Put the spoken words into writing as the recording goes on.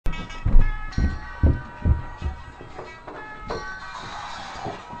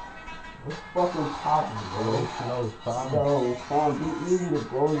fucking poppin', bro. No, it's poppin'. Yo, Spawn beat easy, the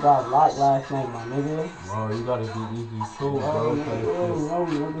bro got locked last night, my nigga. Bro, you gotta be easy too, Bro, bro. no,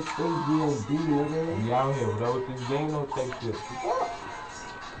 nigga, stay GOD, nigga. We out here, without with this game, don't take shit.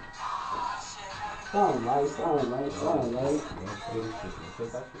 Something like. Don't play this shit.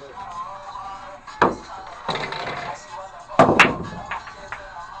 Take that shit out.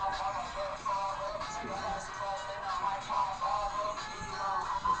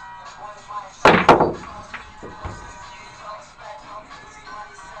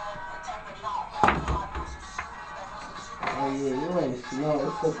 Oh yeah, you ain't know,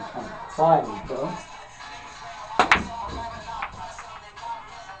 it's looking kind of quiet, bro.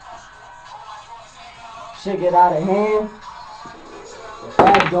 Shit get out of hand. If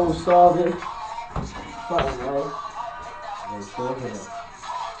that don't solve it, fucking right. Hey, solve it up.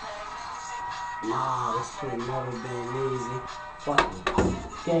 Nah, this shit never been easy. Fucking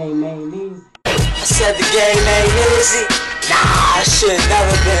game ain't easy. I said the game ain't easy. Nah, this shit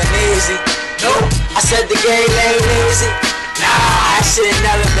never been easy. Nope. I said the game ain't easy. Nah, that shit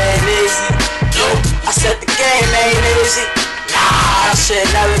never been easy. Nope. I said the game ain't easy. Nah, that shit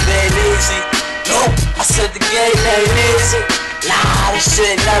never been easy. Nope. I said the game ain't easy. Nah, this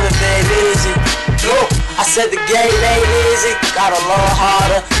shit never been easy. Nope. I said the game ain't easy. Got a little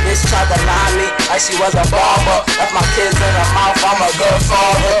harder. Bitch tried to lie me like she was a barber. Left my kids in her mouth, I'm a good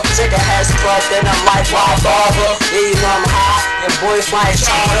father. Chicken has clutch and I'm like, why bother? Yeah, you know I'm high. Your boys might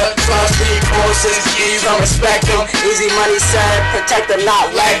charter. Trust me, bosses, yeah, you gon' respect them. Easy money said, protect them,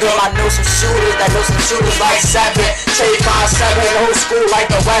 not leg them. I know some shooters that know some shooters like 7. Trade 5-7, old school like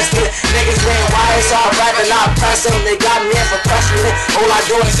the Western. Niggas ran wires, so I'd rather not press them. They got me in for pressing it. All I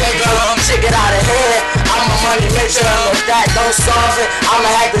do is take them. Shit get out of hand. I'm a money maker. If that don't solve it, I'ma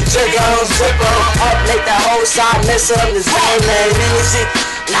hack the trigger. Zip them up, make that whole side miss them. This game ain't easy.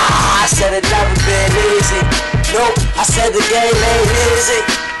 Nah, I said it never been easy. Nope, I said the game ain't easy.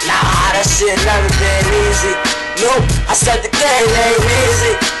 Nah, that shit never been easy. Nope, I said the game ain't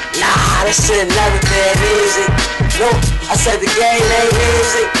easy. Nah, that shit never been easy. Nope, I said the game ain't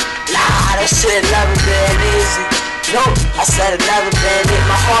easy. Nah, that shit never been easy. Nope, I said it never been it.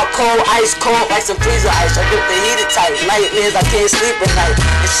 My heart cold, ice cold, like some freezer ice. I grip the heater tight. Nightmares, I can't sleep at night.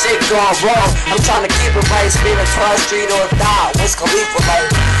 This shit going wrong. I'm trying to keep it right. Screaming 12th Street or die. Wiz Khalifa like.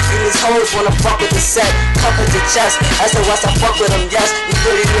 You these hoes wanna fuck with the set. Cup at your chest. That's the West, I fuck with them, yes. You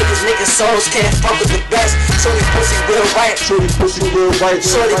dirty niggas souls can't fuck with the best. Shorty pussy real right. Shorty pussy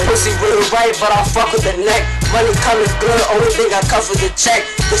real right, but I fuck with the neck. Money coming good, only thing I cuff is the check.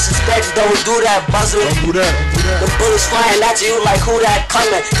 Disrespect, don't do that, buzzer. Don't do that. The bullets flying at you like who that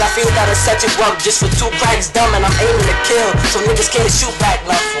coming. I feel that'll set you up just for 2 cracks dumb. And I'm aiming to kill, so niggas can't shoot back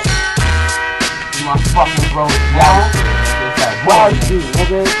nothing. My fucking bro, yeah. Why you,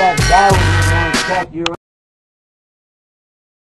 nigga? It's that guy when you want to check you.